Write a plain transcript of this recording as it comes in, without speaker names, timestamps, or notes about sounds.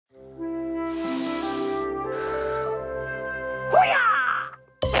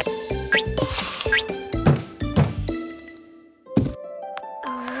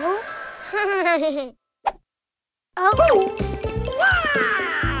Oh!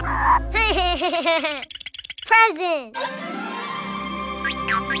 Present!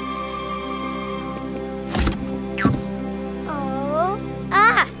 Oh!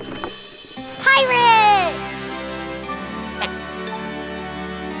 Ah! Pirates!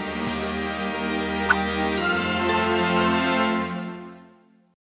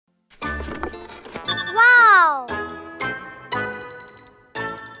 Wow!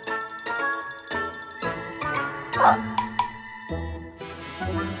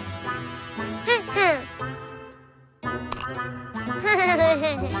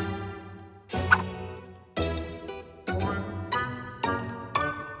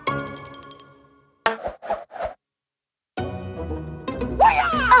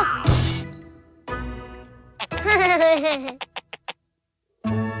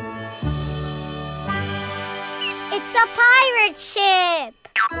 It's a pirate ship!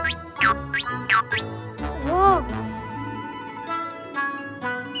 Whoa!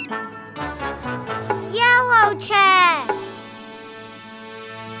 Yellow chest!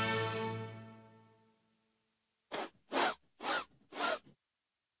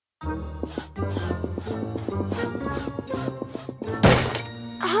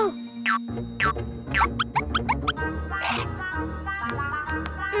 Oh!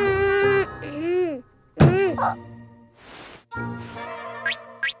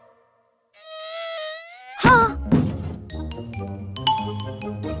 Huh?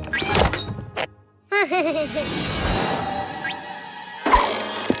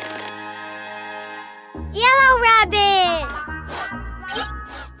 Yellow rabbit!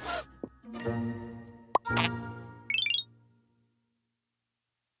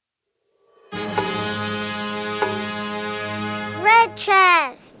 Red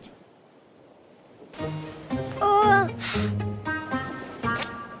chest!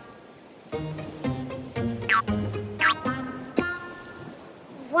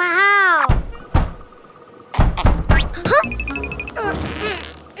 Wow!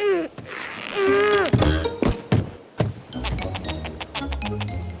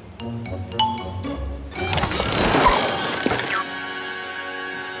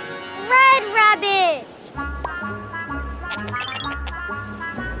 Red rabbit!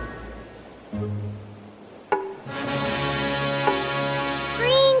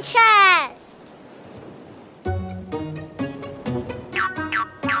 Green chest!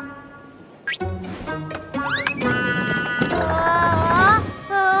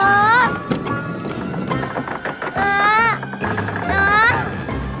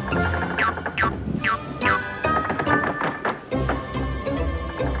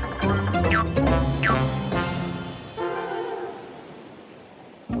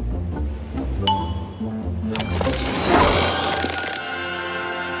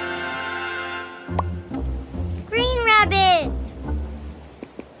 Green rabbit!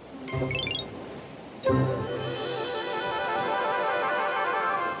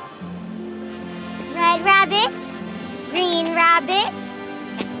 Red rabbit, green rabbit,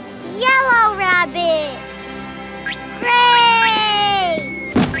 yellow rabbit.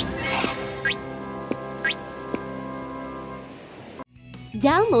 Great!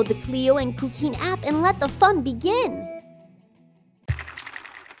 Download the Cleo and Cuquín app and let the fun begin.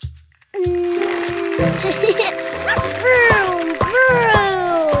 Vroom,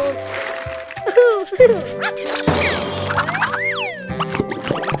 vroom.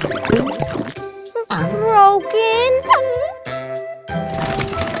 Broken.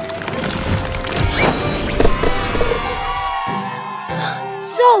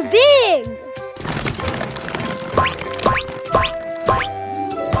 So big.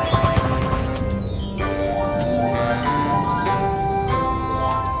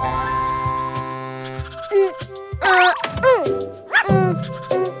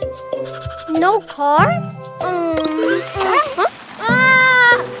 No car? Huh?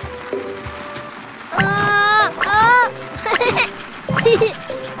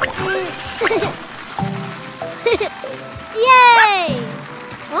 Yay!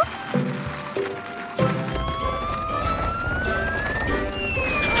 Huh?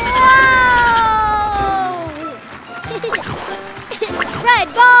 Whoa! Red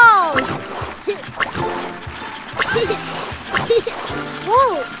balls!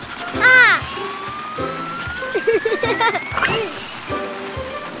 Whoa! Ah!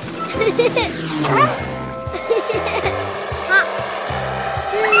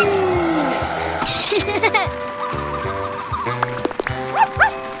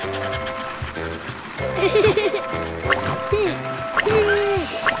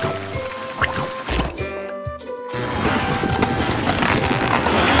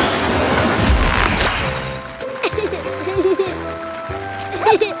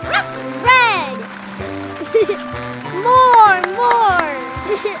 Red. More.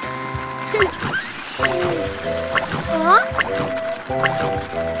 Huh?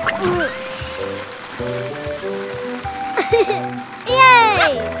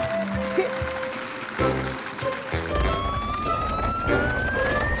 Yay!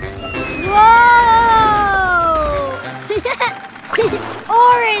 Whoa!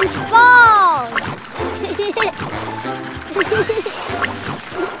 Orange balls!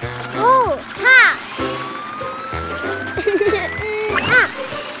 Oh, ha!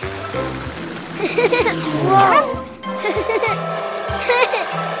 Whoa!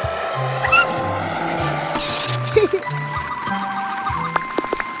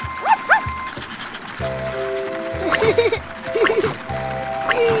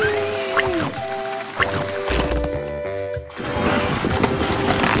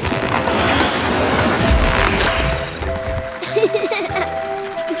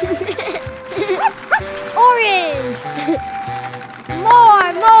 Orange!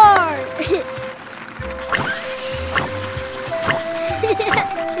 More!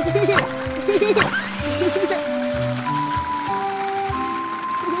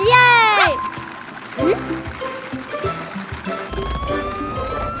 Yay!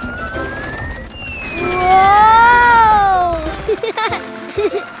 Whoa!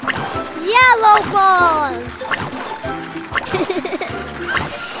 Yellow balls!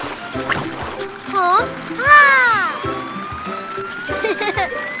 Huh? Ah!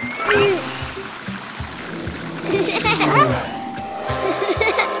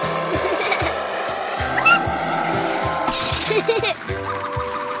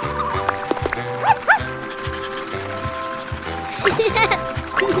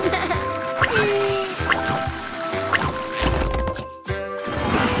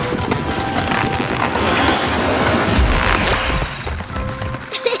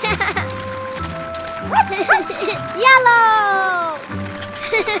 Yellow!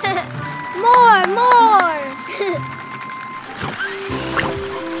 More!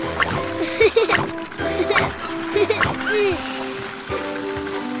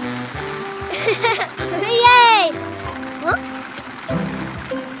 Yay! Huh?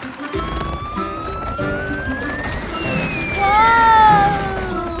 Whoa!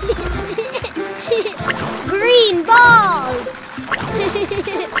 Green balls!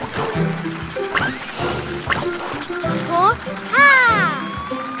 Huh? Ah!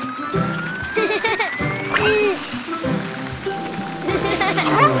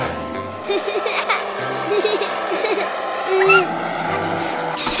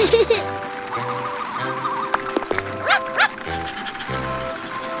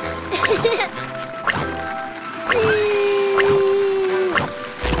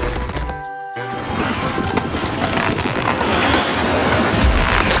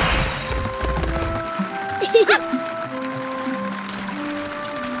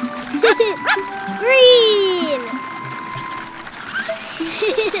 Green!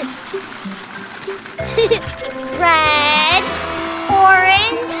 Red,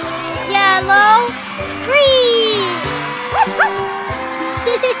 orange, yellow, green!